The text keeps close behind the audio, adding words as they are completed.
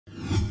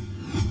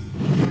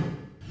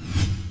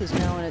is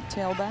now in at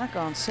tailback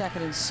on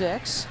 2nd and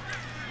 6.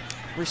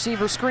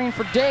 Receiver screen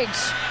for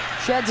Diggs.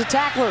 Sheds a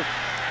tackler.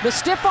 The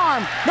stiff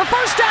arm. The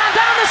first down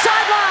the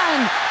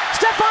sideline.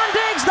 Stefon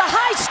Diggs, the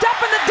high step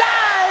and the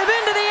dive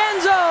into the end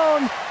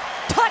zone.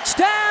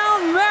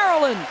 Touchdown,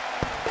 Maryland.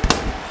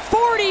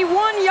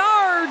 41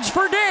 yards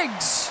for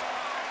Diggs.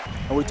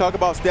 And we talk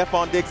about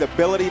Stefon Diggs'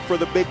 ability for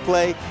the big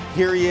play.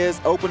 Here he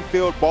is, open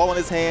field, ball in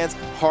his hands,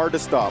 hard to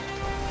stop.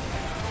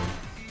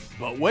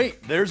 But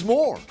wait, there's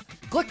more.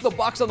 Click the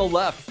box on the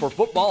left for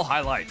football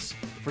highlights.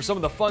 For some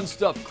of the fun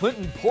stuff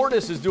Clinton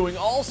Portis is doing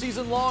all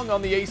season long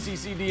on the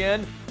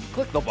ACCDN,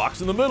 click the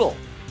box in the middle.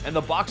 And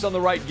the box on the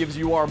right gives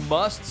you our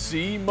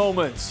must-see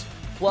moments.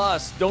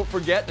 Plus, don't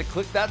forget to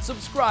click that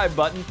subscribe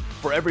button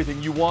for everything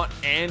you want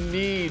and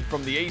need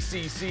from the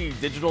ACC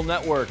Digital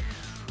Network.